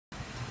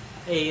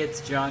Hey, it's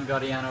John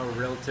Gaudiano,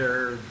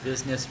 Realtor,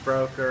 business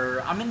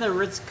broker. I'm in the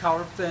Ritz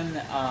Carlton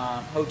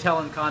hotel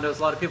and condos.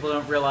 A lot of people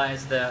don't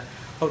realize the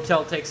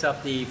hotel takes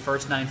up the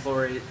first 9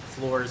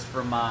 floors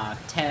from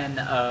 10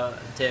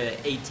 to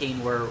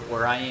 18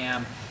 where I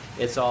am.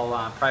 It's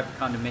all private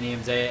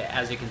condominiums,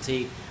 as you can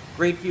see.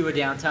 Great view of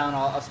downtown.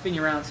 I'll spin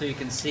you around so you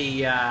can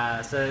see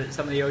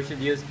some of the ocean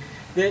views.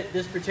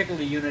 This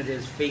particular unit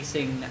is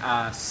facing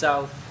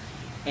south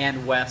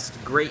and west.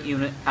 Great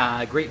unit,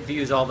 great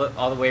views all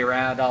the way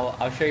around.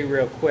 I'll show you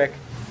real quick.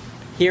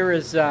 Here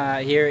is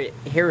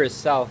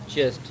south,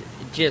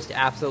 just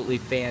absolutely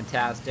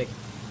fantastic,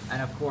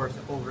 and of course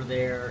over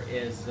there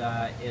is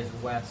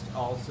west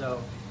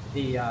also.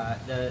 The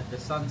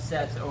sun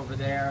sets over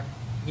there.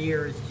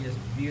 Here is just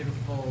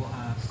beautiful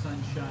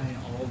sunshine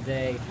all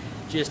day.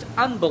 Just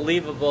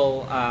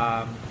unbelievable,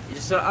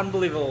 just an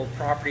unbelievable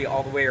property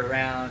all the way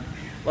around.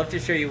 Love to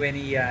show you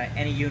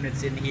any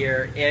units in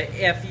here.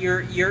 If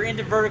you're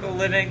into vertical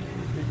living,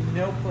 there's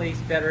no place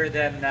better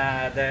than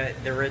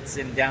the Ritz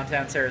in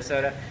downtown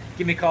Sarasota.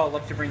 Give me a call.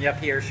 Love to bring you up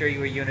here, show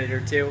you a unit or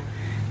two.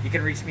 You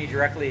can reach me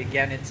directly.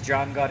 Again, it's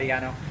John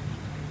Gaudiano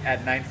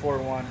at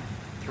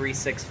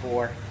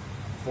 941-364-4444.